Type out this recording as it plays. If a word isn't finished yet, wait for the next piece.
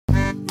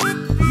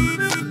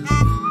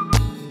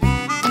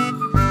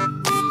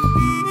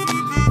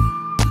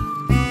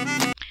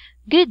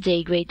Good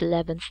day, grade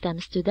 11 STEM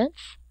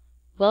students.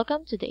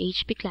 Welcome to the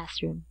HP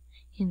Classroom.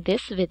 In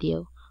this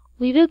video,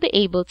 we will be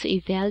able to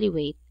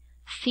evaluate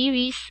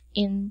series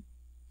in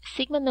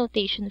sigma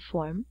notation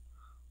form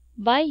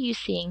by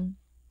using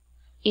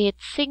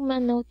its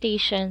sigma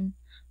notation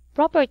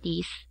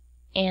properties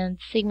and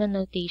sigma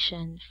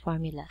notation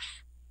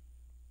formulas.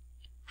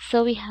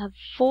 So we have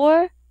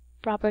 4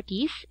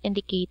 properties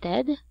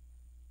indicated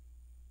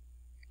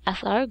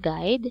as our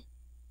guide,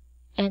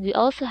 and we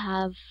also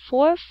have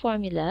 4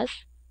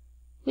 formulas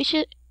which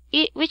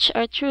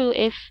are true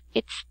if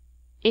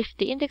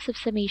the index of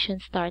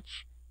summation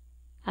starts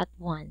at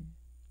 1.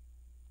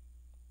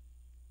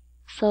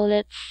 So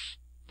let's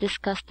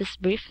discuss this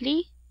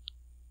briefly.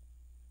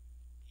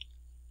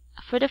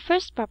 For the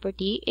first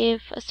property,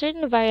 if a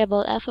certain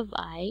variable f of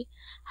I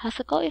has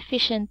a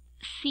coefficient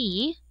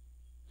c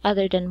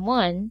other than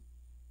 1,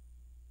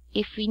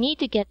 if we need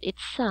to get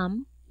its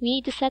sum, we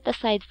need to set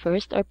aside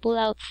first or pull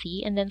out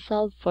c and then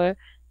solve for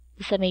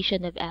the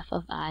summation of f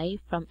of I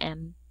from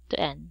m to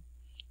n.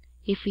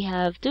 If we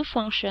have 2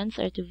 functions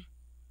or 2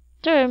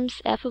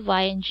 terms, f of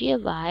I and g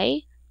of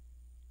I,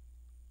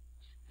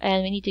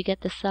 and we need to get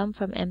the sum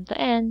from m to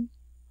n,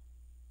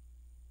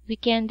 we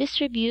can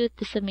distribute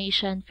the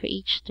summation for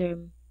each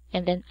term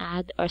and then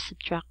add or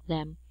subtract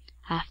them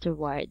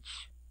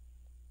afterwards.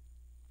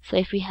 So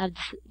if we have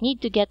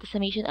need to get the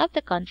summation of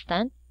the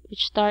constant,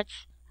 which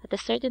starts at a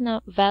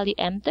certain value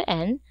m to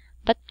n,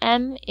 but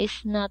m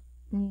is not,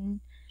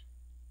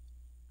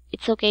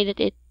 it's okay that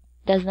it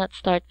does not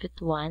start with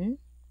 1.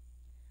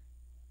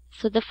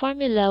 So the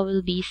formula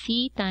will be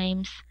c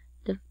times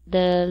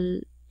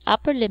the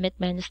upper limit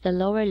minus the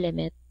lower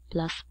limit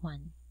plus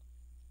 1.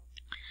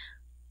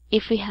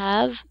 If we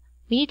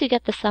need to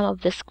get the sum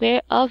of the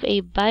square of a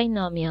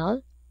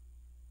binomial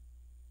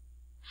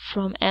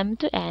from m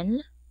to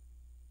n,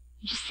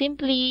 we just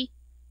simply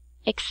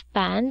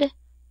expand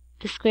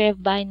the square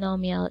of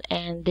binomial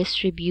and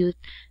distribute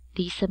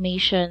the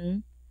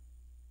summation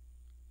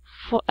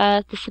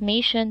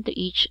to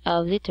each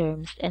of the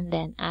terms and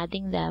then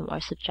adding them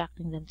or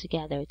subtracting them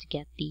together to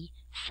get the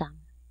sum.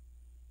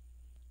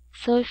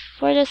 So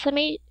for the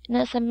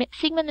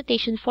sigma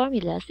notation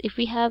formulas, if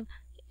we have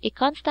a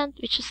constant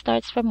which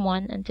starts from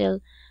 1 until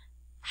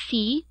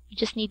c, we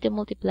just need to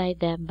multiply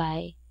them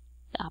by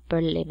the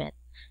upper limit.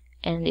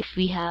 And if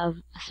we have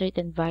a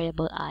certain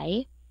variable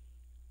I,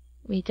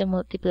 we need to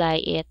multiply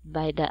it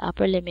by the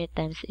upper limit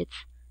times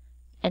its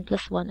n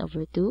plus 1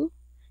 over 2.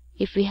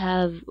 If we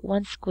have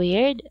 1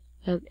 squared,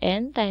 we have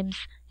n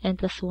times n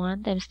plus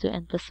 1 times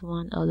 2n plus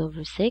 1 all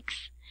over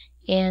 6.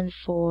 And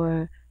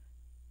for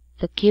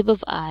the cube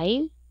of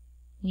I,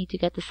 we need to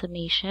get the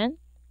summation.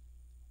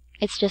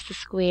 It's just the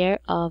square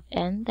of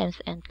n times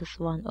n plus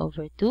 1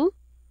 over 2,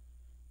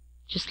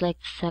 just like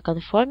the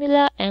second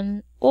formula,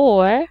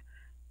 or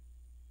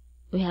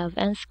we have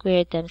n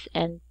squared times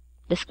n,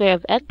 the square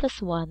of n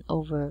plus 1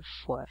 over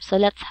 4. So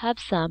let's have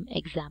some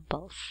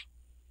examples.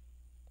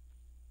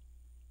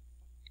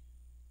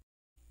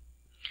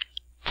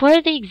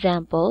 For the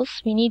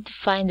examples, we need to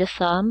find the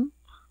sum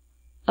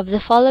of the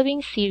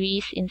following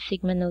series in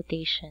sigma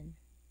notation.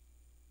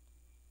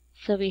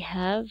 So we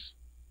have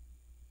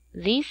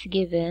these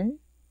given,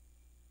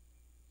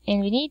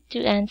 and we need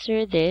to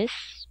answer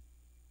this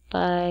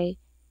by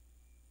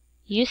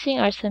using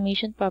our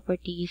summation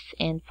properties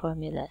and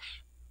formulas.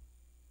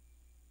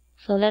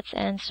 So let's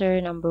answer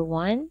number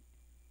 1.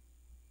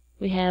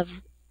 We have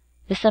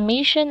the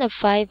summation of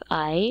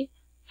 5i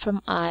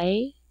from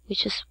I,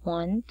 which is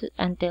 1,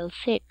 until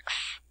 6.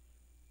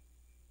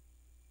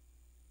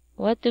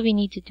 What do we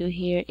need to do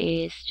here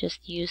is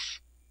just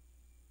use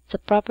the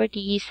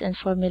properties and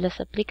formulas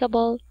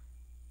applicable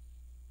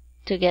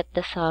to get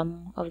the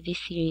sum of this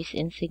series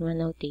in sigma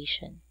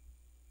notation.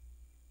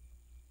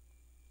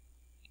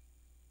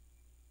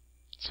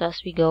 So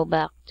as we go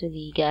back to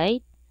the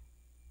guide,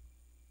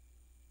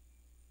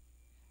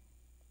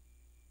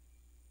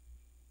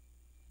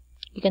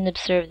 we can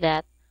observe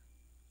that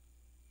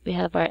we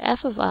have our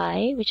f of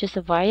I, which is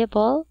a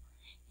variable,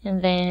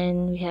 and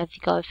then we have the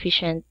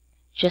coefficient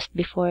just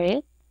before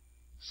it.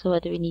 So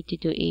what we need to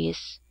do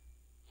is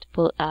to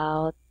pull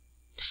out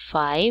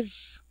 5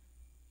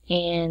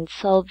 and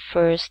solve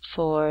first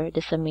for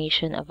the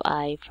summation of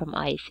I from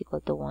I is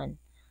equal to 1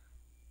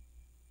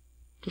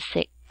 to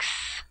 6.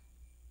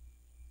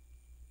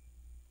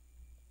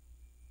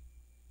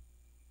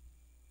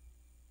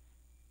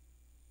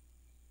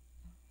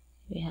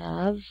 We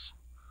have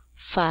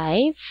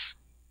 5,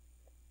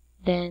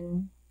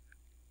 then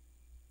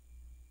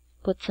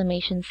put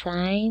summation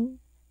sign,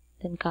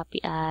 then copy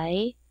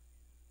I,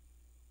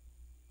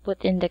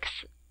 put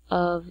index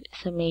of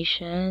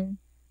summation,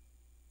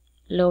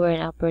 lower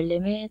and upper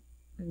limit,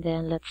 and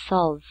then let's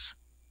solve.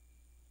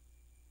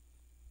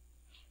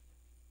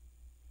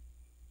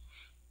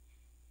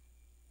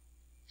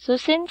 So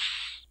since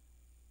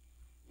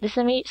the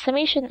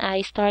summation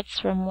I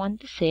starts from 1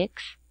 to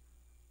 6,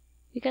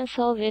 we can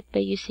solve it by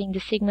using the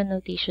sigma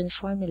notation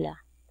formula,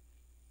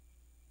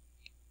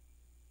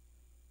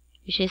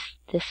 which is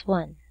this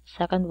one,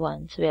 second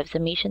one. So we have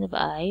summation of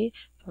I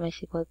from I is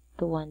equal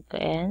to 1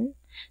 to n.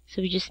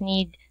 So we just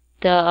need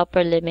the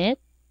upper limit,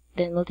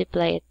 then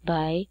multiply it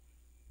by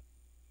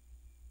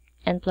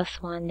n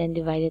plus 1, then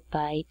divide it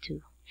by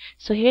 2.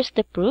 So here's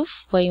the proof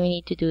why we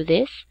need to do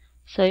this.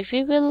 So if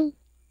we will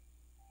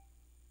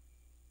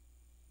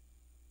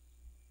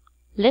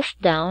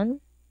list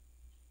down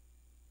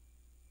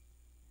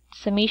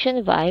summation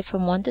of I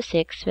from 1 to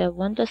 6, we have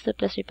 1 plus 2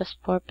 plus 3 plus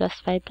 4 plus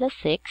 5 plus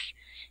 6.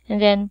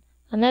 And then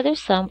another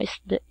sum is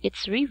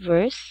its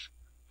reverse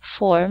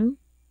form.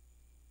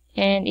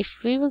 And if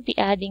we will be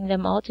adding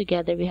them all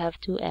together, we have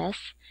 2s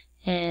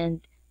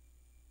and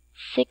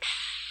 6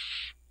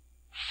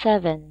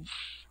 sevens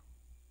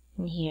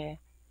in here.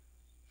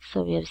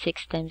 So we have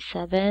 6 times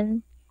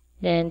 7.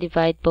 Then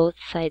divide both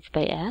sides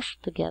by s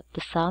to get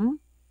the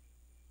sum.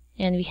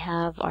 And we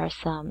have our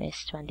sum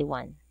is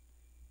 21.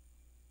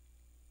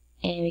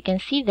 And we can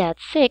see that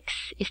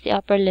 6 is the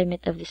upper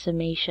limit of the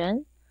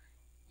summation.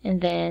 And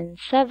then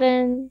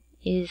 7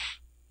 is,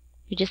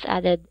 we just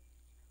added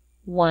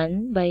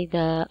 1 by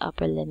the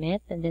upper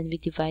limit. And then we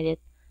divide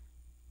it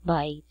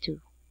by 2.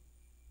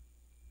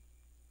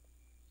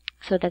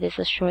 So that is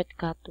a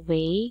shortcut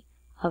way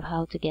of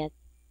how to get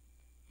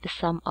the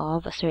sum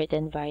of a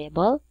certain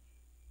variable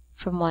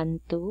from 1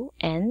 to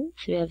n.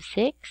 So we have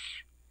 6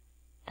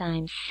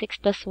 times 6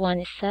 plus 1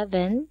 is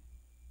 7.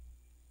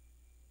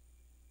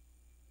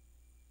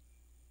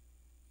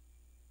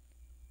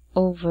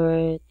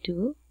 Over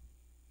 2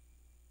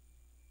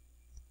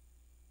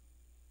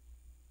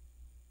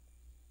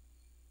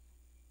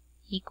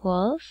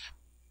 equals,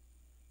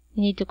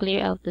 we need to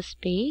clear out the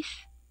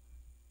space.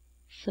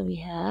 So we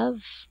have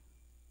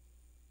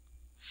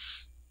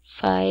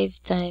 5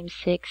 times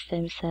 6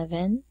 times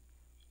 7.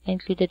 I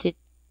included it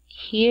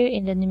here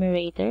in the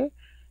numerator.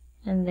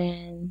 And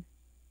then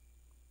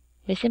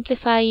by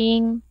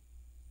simplifying,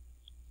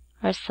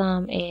 our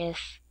sum is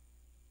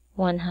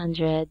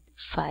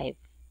 105.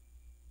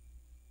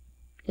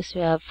 Because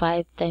we have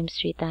 5 times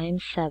 3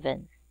 times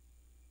 7.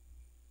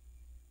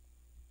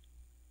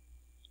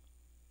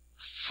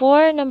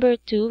 For number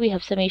 2, we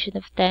have summation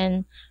of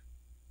 10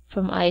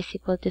 from I is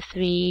equal to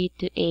 3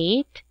 to 8.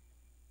 You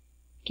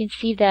can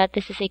see that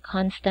this is a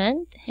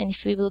constant. And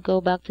if we will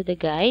go back to the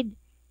guide,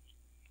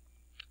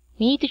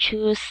 we need to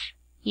choose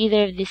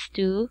either of these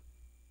two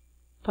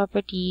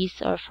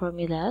properties or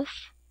formulas.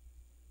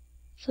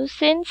 So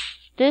since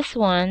this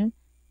one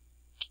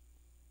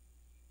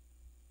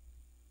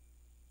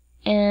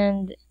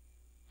and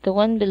the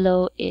one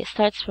below, it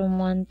starts from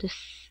 1 to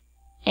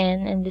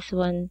n, and this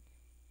one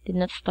did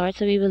not start,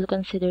 so we will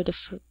consider the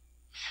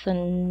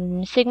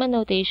sigma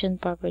notation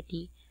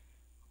property,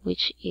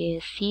 which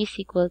is c is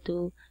equal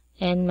to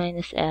n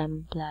minus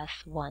m plus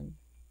 1.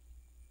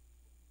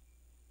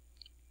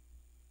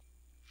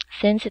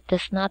 Since it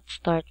does not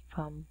start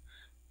from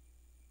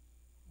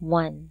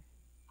 1,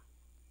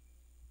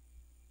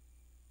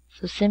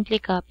 so simply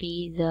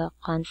copy the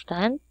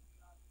constant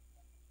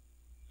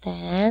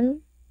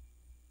 10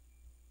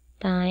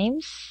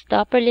 times the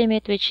upper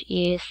limit, which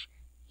is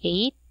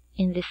 8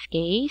 in this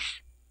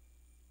case,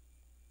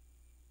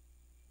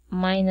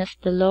 minus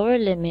the lower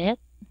limit,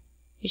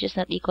 which is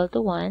not equal to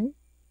 1.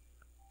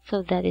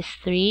 So that is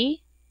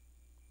 3.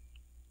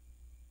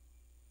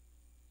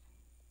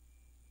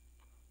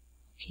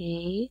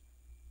 Okay,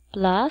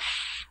 plus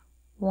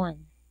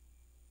 1.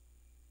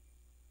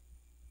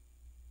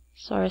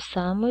 So our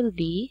sum will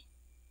be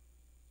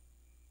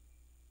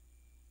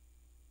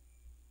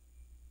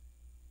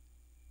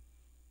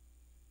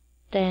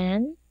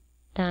 10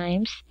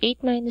 times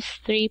 8 minus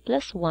 3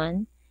 plus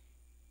 1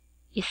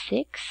 is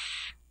 6.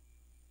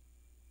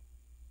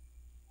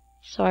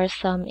 So our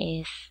sum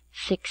is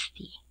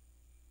 60.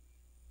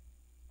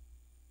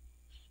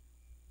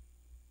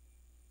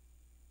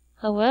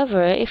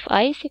 However, if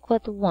I is equal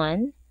to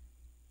 1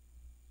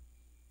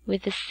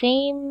 with the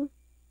same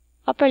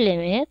upper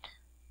limit,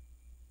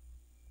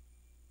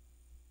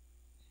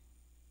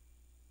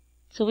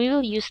 so we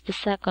will use the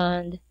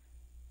second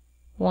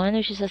one,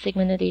 which is a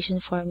segmentation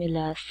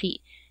formula,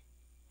 c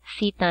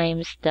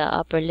times the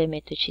upper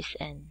limit, which is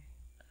n.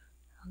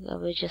 I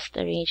will just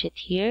arrange it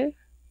here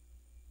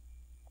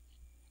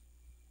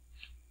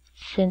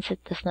since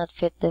it does not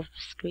fit the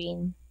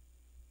screen.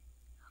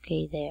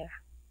 Okay, there.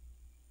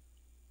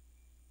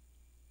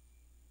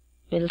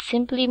 We'll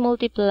simply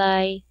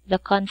multiply the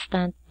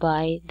constant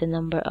by the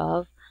number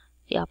of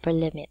the upper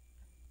limit.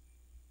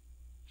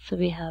 So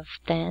we have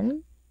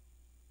 10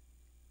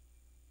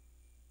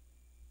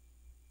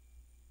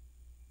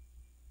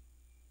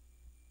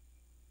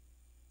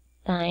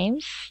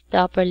 times the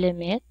upper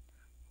limit,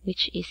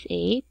 which is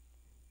 8,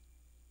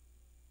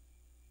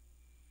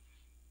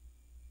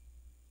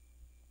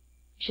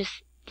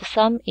 the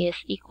sum is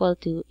equal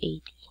to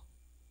 80.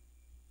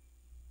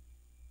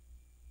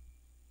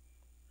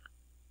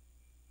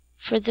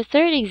 For the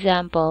third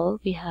example,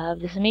 we have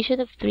the summation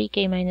of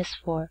 3k minus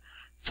 4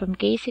 from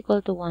k is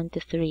equal to 1 to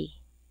 3.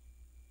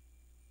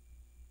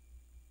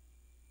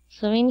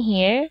 So in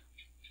here,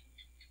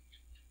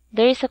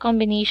 there is a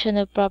combination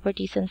of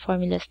properties and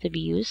formulas to be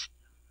used.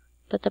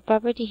 But the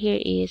property here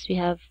is we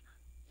have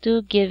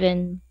two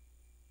given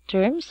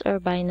terms or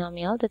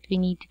binomial that we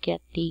need to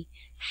get the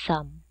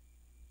sum.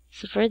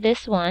 So for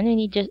this one,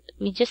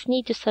 we just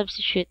need to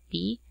substitute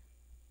the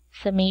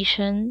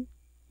summation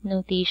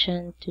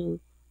notation to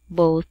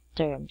both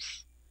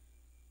terms.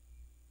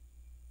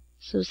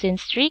 So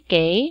since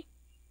 3k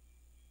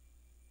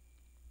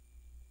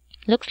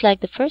looks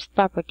like the first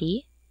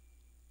property,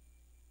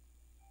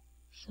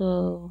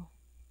 so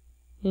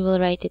we will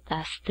write it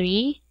as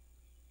 3,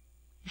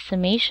 the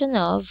summation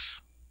of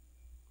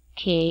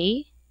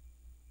k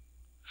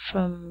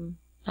from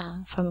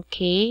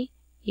k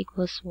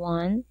equals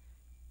 1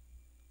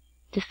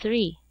 to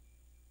 3.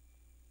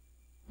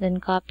 Then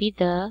copy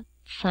the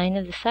sign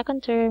of the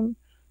second term.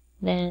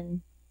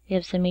 Then we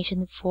have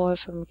summation of 4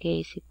 from k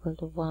is equal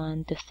to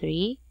 1 to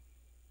 3.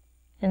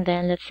 And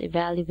then let's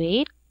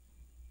evaluate.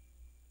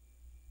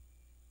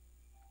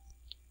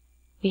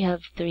 We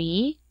have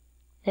 3.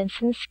 Then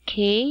since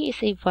k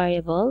is a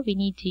variable, we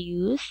need to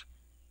use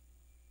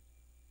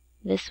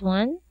this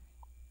one,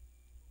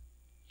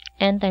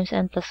 n times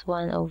n plus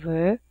 1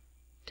 over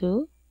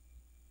 2.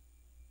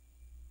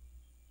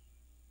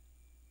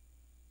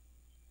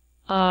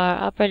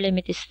 Our upper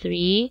limit is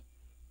 3.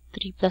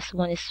 3 plus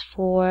 1 is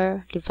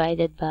 4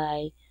 divided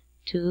by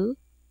 2.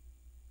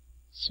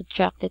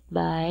 Subtracted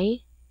by,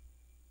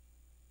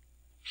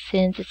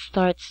 since it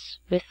starts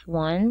with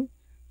 1,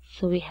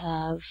 so we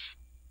have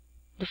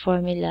the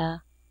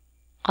formula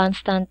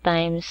constant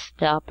times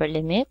the upper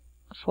limit,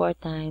 4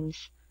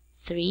 times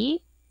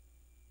 3.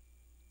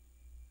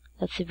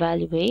 Let's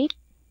evaluate.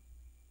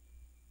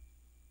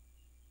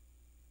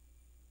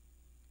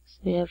 So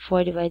we have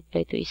 4 divided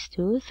by 2 is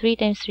 2. 3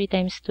 times 3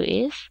 times 2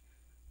 is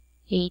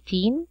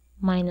 18.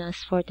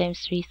 Minus 4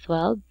 times 3 is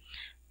 12.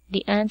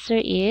 The answer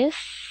is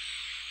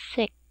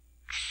 6.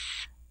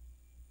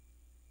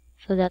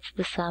 So that's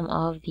the sum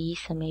of the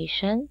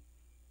summation.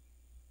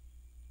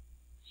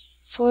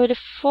 For the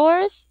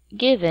fourth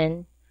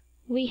given,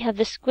 we have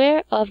the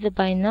square of the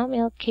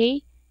binomial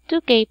k,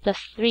 2k plus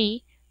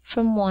 3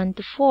 from 1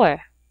 to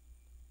 4.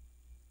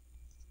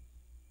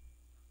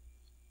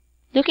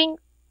 Looking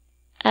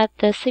at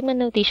the sigma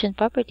notation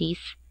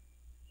properties,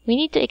 we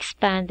need to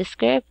expand the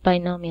square of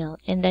binomial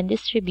and then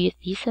distribute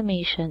the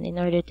summation in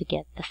order to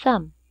get the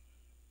sum.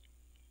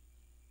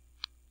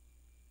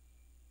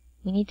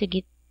 We need to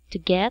get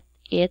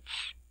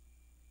its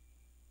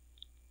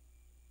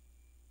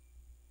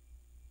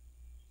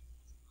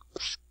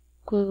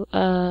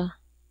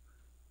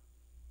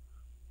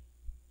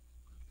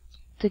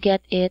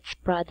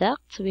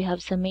product. So we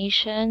have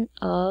summation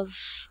of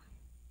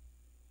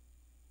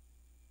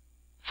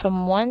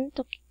from 1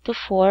 to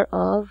 4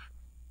 of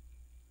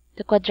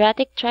the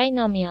quadratic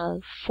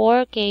trinomial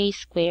 4k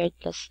squared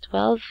plus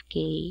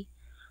 12k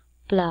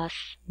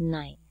plus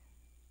 9.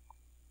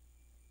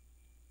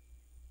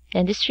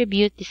 Then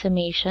distribute the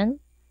summation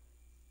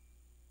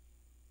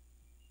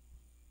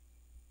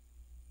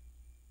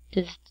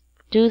to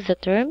the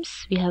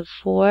terms. We have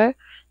 4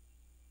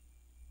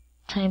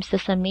 times the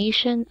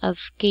summation of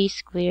k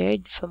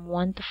squared from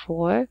 1 to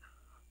 4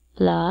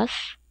 plus,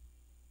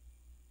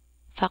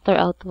 factor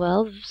out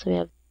 12, so we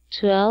have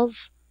 12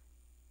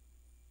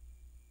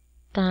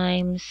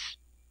 times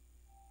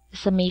the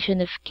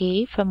summation of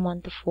k from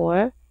 1 to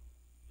 4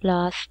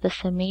 plus the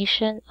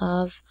summation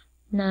of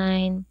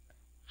 9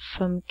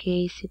 from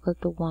k is equal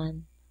to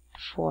 1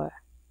 to 4.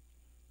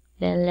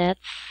 Then let's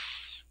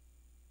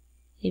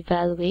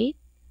evaluate.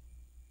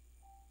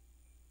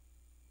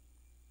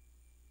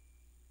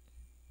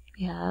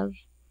 We have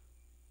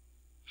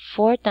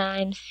 4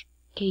 times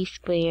k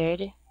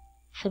squared,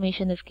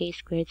 summation of k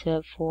squared, so we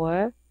have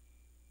 4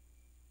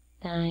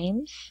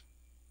 times,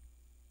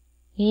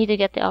 we need to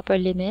get the upper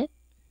limit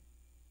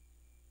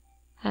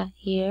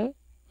here,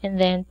 and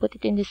then put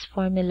it in this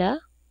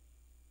formula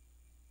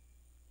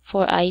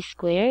for I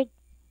squared.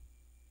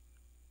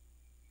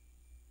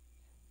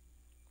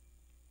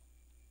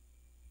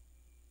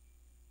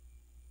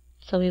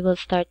 So we will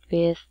start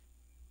with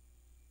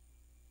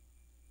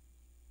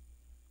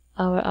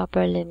our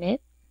upper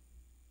limit.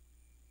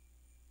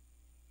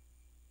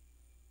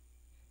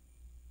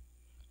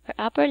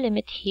 Our upper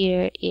limit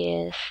here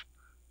is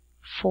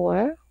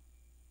 4.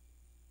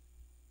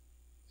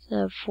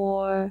 So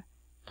 4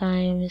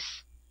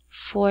 times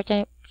 4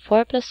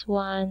 plus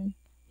 1,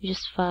 which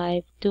is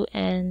 5,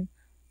 2n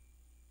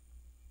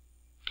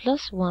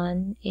plus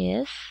 1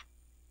 is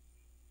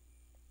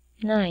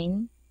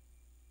 9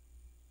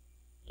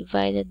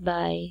 divided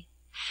by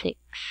 6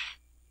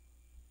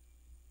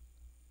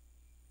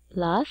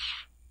 plus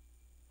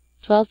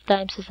 12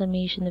 times the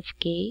summation of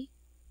k.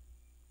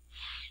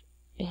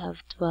 We have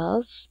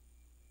 12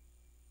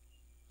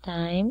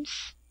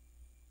 times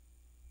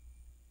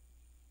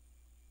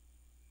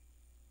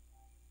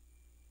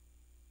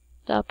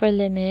the upper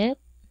limit,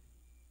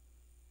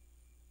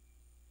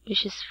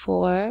 which is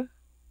 4,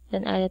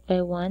 then added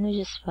by 1, which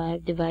is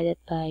 5, divided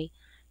by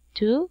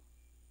 2,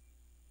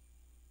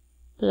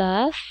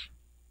 plus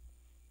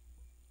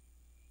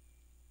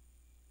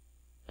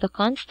the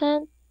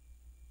constant,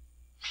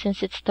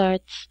 since it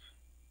starts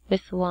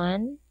with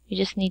 1, we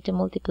just need to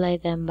multiply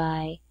them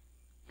by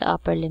the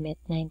upper limit,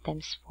 9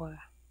 times 4.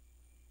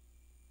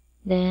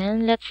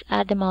 Then let's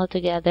add them all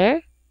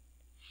together.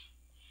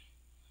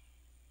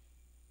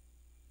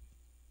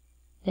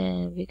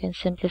 Then we can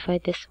simplify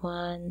this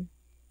one.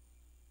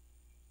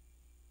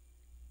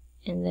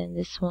 And then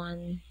this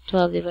one,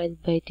 12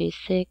 divided by 2 is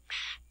 6.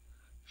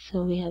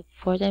 So we have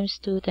 4 times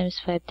 2 times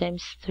 5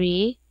 times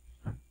 3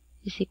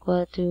 is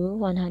equal to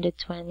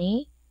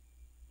 120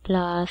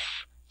 plus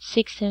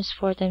 6 times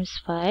 4 times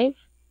 5,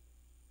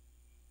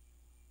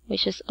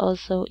 which is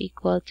also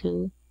equal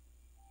to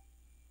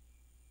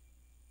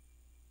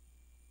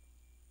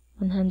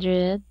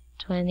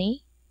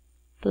 120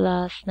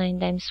 plus 9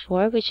 times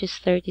 4, which is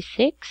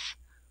 36.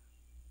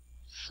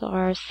 So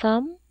our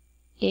sum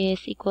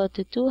is equal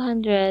to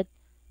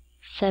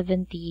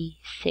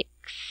 276.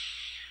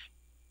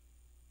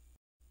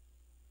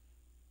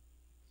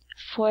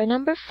 For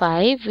number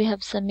 5, we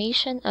have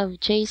summation of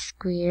j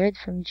squared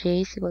from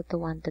j is equal to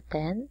 1 to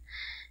 10.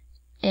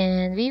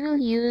 And we will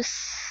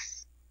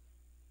use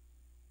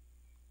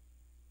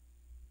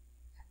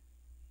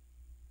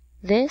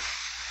this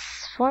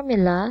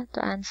formula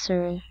to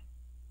answer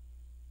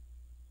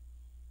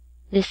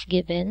this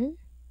given.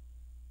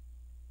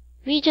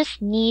 We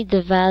just need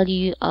the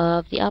value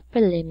of the upper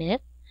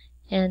limit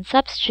and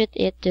substitute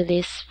it to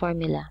this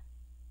formula.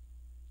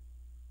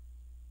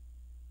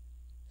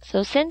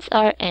 So since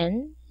our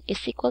n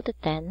is equal to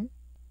 10,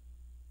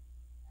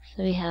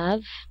 so we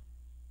have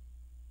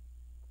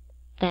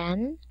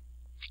 10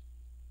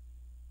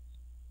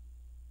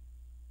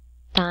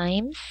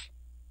 times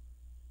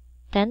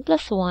 10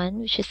 plus 1,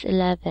 which is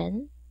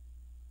 11,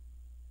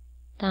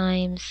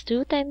 times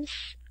 2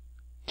 times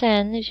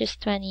 10, which is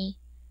 20,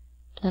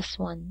 plus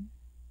 1.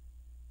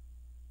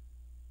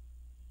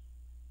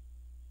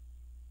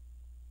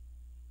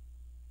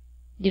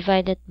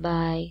 Divided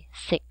by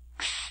 6.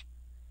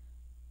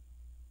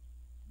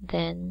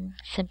 Then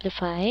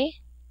simplify.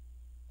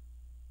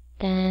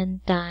 10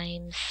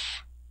 times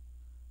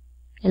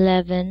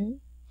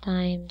 11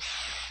 times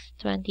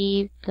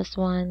 20 plus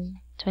 1,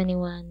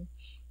 21,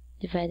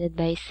 divided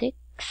by 6.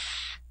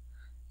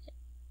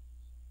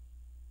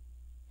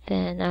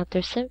 Then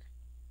after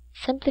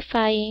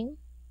simplifying,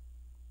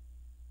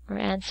 our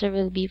answer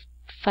will be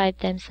 5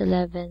 times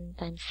 11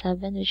 times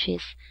 7, which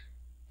is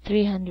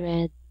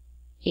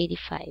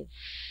 385.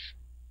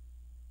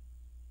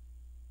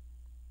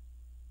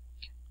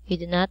 We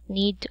do not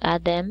need to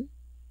add them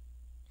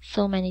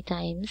so many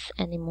times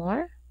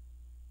anymore.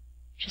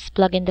 Just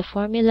plug in the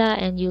formula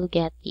and you'll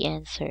get the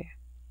answer.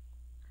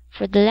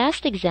 For the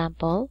last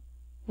example,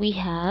 we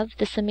have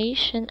the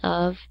summation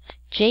of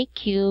j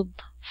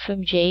cubed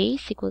from j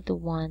is equal to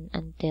 1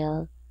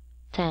 until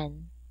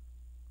 10.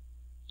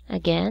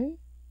 Again,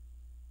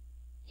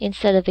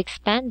 instead of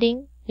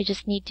expanding, we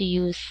just need to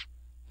use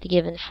the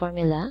given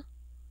formula.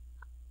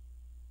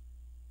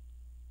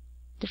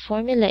 The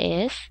formula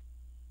is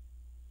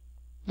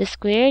the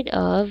squared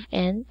of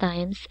n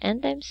times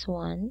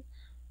 1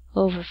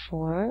 over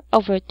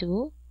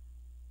 2,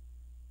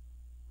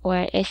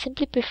 or I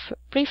simply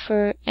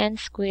prefer n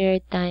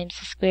squared times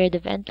the squared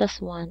of n plus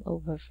 1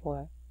 over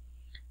 4.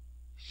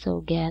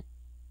 So get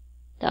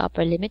the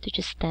upper limit, which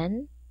is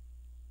 10,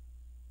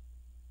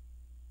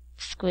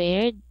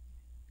 squared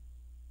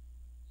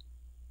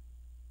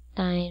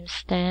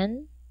times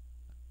 10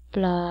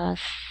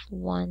 plus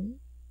 1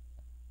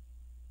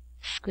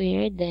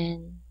 squared,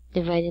 then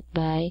divided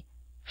by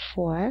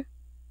 4.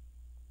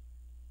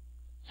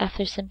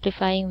 After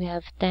simplifying, we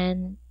have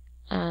 10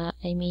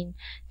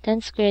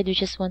 squared,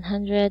 which is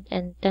 100,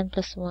 and 10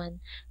 plus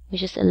 1,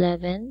 which is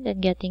 11. Then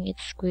getting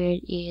its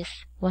squared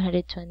is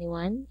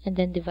 121, and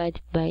then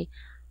divided by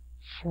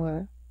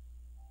 4.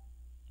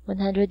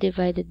 100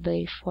 divided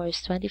by 4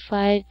 is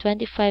 25.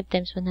 25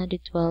 times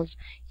 112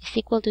 is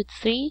equal to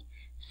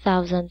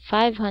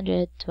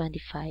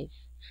 3,525.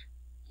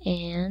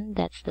 And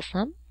that's the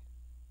sum.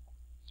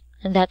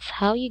 And that's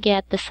how you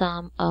get the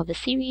sum of the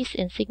series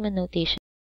in Sigma notation.